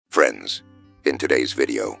friends. In today's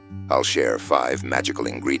video, I'll share 5 magical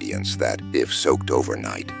ingredients that, if soaked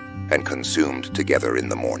overnight and consumed together in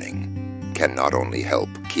the morning, can not only help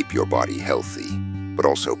keep your body healthy, but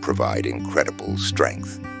also provide incredible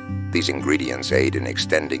strength. These ingredients aid in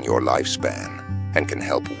extending your lifespan and can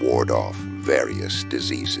help ward off various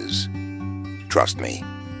diseases. Trust me,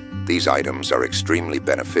 these items are extremely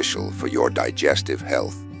beneficial for your digestive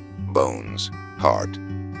health, bones, heart,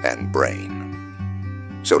 and brain.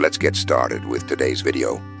 So let's get started with today's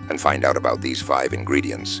video and find out about these 5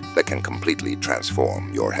 ingredients that can completely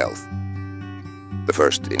transform your health. The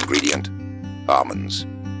first ingredient, almonds.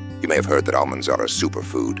 You may have heard that almonds are a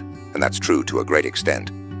superfood, and that's true to a great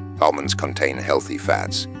extent. Almonds contain healthy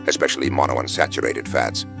fats, especially monounsaturated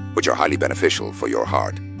fats, which are highly beneficial for your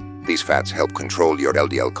heart. These fats help control your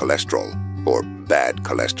LDL cholesterol, or bad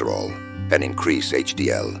cholesterol, and increase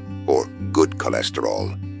HDL, or good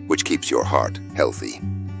cholesterol, which keeps your heart healthy.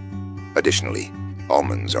 Additionally,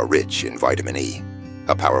 almonds are rich in vitamin E,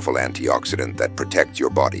 a powerful antioxidant that protects your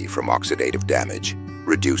body from oxidative damage,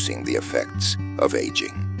 reducing the effects of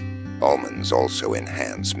aging. Almonds also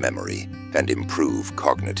enhance memory and improve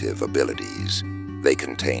cognitive abilities. They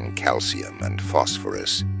contain calcium and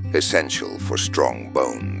phosphorus, essential for strong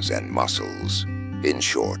bones and muscles. In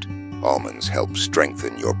short, almonds help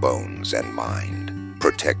strengthen your bones and mind,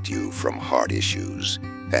 protect you from heart issues,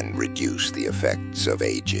 and reduce the effects of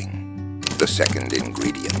aging. The second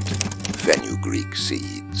ingredient, fenugreek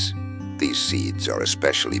seeds. These seeds are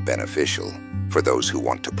especially beneficial for those who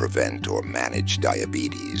want to prevent or manage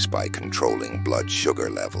diabetes by controlling blood sugar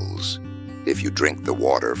levels. If you drink the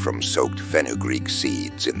water from soaked fenugreek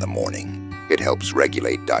seeds in the morning, it helps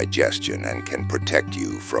regulate digestion and can protect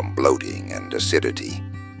you from bloating and acidity.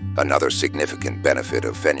 Another significant benefit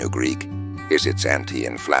of fenugreek is its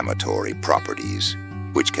anti-inflammatory properties,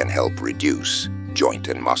 which can help reduce joint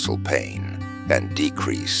and muscle pain and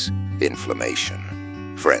decrease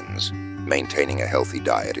inflammation. Friends, maintaining a healthy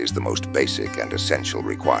diet is the most basic and essential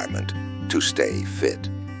requirement to stay fit.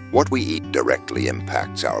 What we eat directly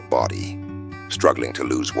impacts our body. Struggling to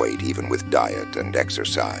lose weight even with diet and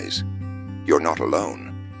exercise? You're not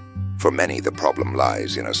alone. For many, the problem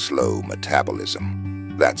lies in a slow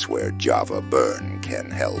metabolism. That's where Java Burn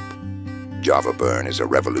can help. Java Burn is a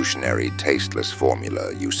revolutionary tasteless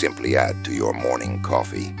formula you simply add to your morning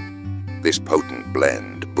coffee. This potent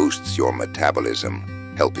blend boosts your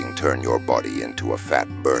metabolism, helping turn your body into a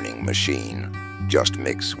fat-burning machine. Just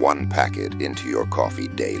mix 1 packet into your coffee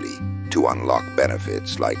daily to unlock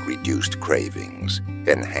benefits like reduced cravings,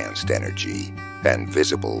 enhanced energy, and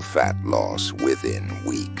visible fat loss within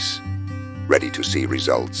weeks. Ready to see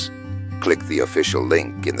results? Click the official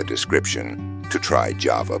link in the description to try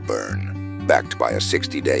Java Burn, backed by a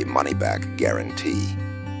 60-day money-back guarantee.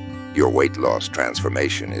 Your weight loss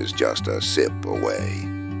transformation is just a sip away.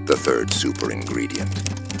 The third super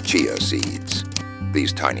ingredient, chia seeds.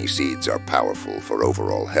 These tiny seeds are powerful for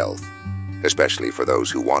overall health, especially for those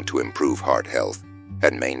who want to improve heart health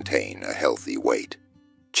and maintain a healthy weight.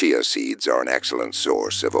 Chia seeds are an excellent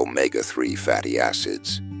source of omega-3 fatty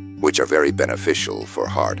acids, which are very beneficial for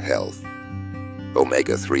heart health.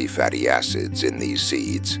 Omega-3 fatty acids in these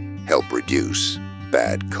seeds help reduce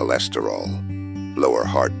bad cholesterol, lower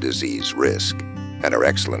heart disease risk, and are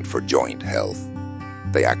excellent for joint health.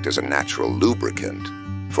 They act as a natural lubricant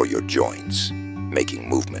for your joints, making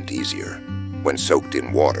movement easier. When soaked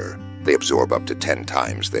in water, they absorb up to 10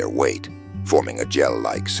 times their weight, forming a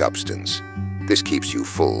gel-like substance. This keeps you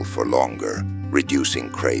full for longer, reducing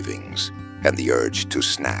cravings and the urge to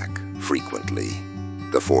snack frequently.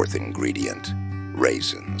 The fourth ingredient,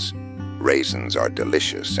 raisins. Raisins are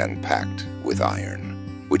delicious and packed with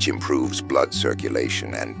iron, which improves blood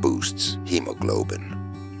circulation and boosts hemoglobin.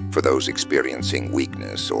 For those experiencing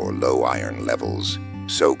weakness or low iron levels,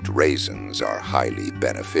 soaked raisins are highly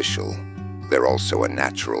beneficial. They're also a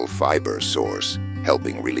natural fiber source,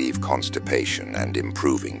 helping relieve constipation and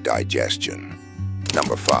improving digestion.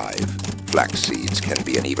 Number 5, flaxseeds can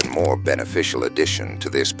be an even more beneficial addition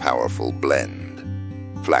to this powerful blend.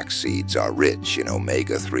 Flax seeds are rich in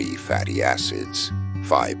omega-3 fatty acids,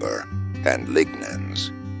 fiber, and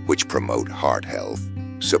lignans, which promote heart health,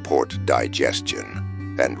 support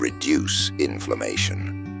digestion, and reduce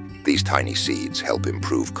inflammation. These tiny seeds help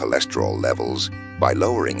improve cholesterol levels by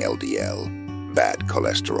lowering LDL, bad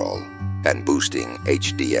cholesterol, and boosting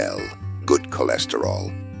HDL, good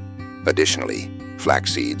cholesterol. Additionally,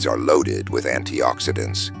 flax seeds are loaded with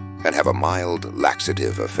antioxidants and have a mild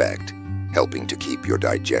laxative effect, helping to keep your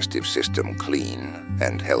digestive system clean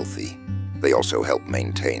and healthy. They also help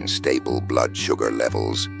maintain stable blood sugar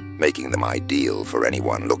levels, making them ideal for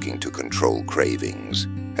anyone looking to control cravings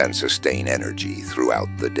and sustain energy throughout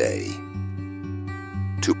the day.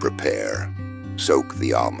 To prepare, soak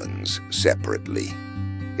the almonds separately.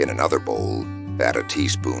 In another bowl, add a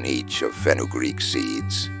teaspoon each of fenugreek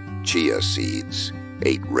seeds, chia seeds,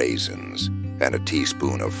 8 raisins, and a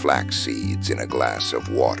teaspoon of flax seeds in a glass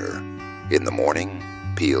of water. In the morning,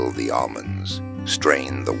 peel the almonds,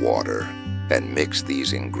 strain the water, and mix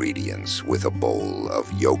these ingredients with a bowl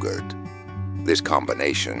of yogurt. This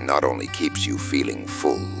combination not only keeps you feeling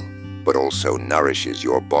full, but also nourishes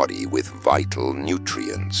your body with vital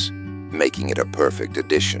nutrients, making it a perfect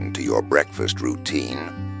addition to your breakfast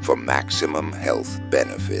routine for maximum health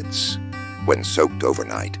benefits. When soaked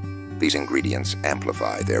overnight, these ingredients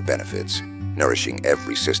amplify their benefits, nourishing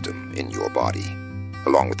every system in your body.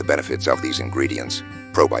 Along with the benefits of these ingredients,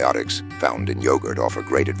 probiotics found in yogurt offer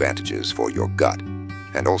great advantages for your gut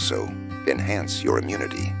and also enhance your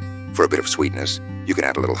immunity. For a bit of sweetness, you can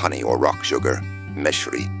add a little honey or rock sugar,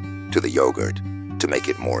 meshri, to the yogurt to make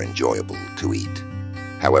it more enjoyable to eat.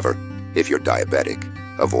 However, if you're diabetic,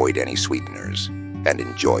 avoid any sweeteners and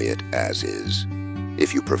enjoy it as is.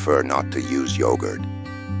 If you prefer not to use yogurt,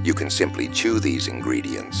 you can simply chew these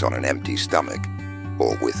ingredients on an empty stomach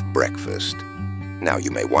or with breakfast. Now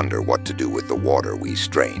you may wonder what to do with the water we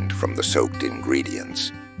strained from the soaked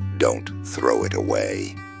ingredients. Don't throw it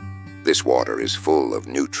away. This water is full of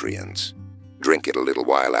nutrients. Drink it a little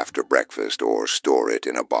while after breakfast or store it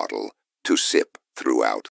in a bottle to sip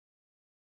throughout